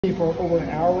For over an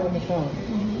hour on the phone.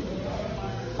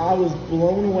 I was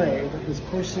blown away that this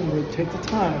person would take the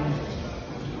time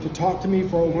to talk to me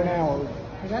for over an hour.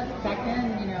 Back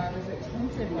then, it was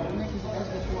expensive, wasn't it? Because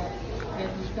it was before you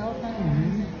had the cell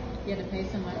phones, you had to pay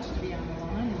so much to be on the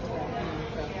line and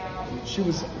stuff. So. She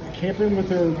was camping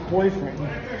with her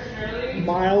boyfriend,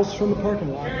 miles from the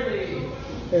parking lot,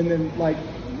 and then like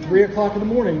 3 o'clock in the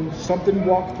morning, something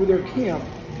walked through their camp.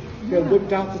 They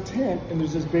looked out the tent, and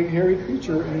there's this big hairy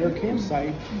creature in their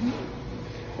campsite.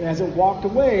 And as it walked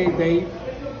away,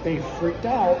 they freaked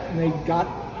out, and they got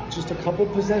just a couple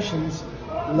possessions,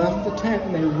 left the tent,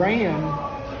 and they ran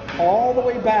all the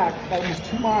way back, almost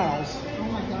 2 miles. Oh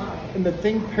my God. And the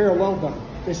thing paralleled them.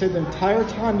 They said the entire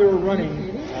time they were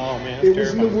running, oh man, it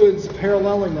was in the woods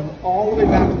paralleling them all the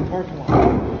way back to the parking lot.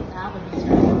 That would be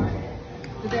terrifying.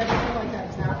 Did they ever feel like that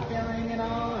was out feeling at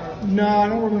all? Or? No, I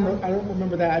don't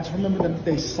remember that. I just remember that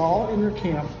they saw it in their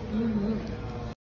camp.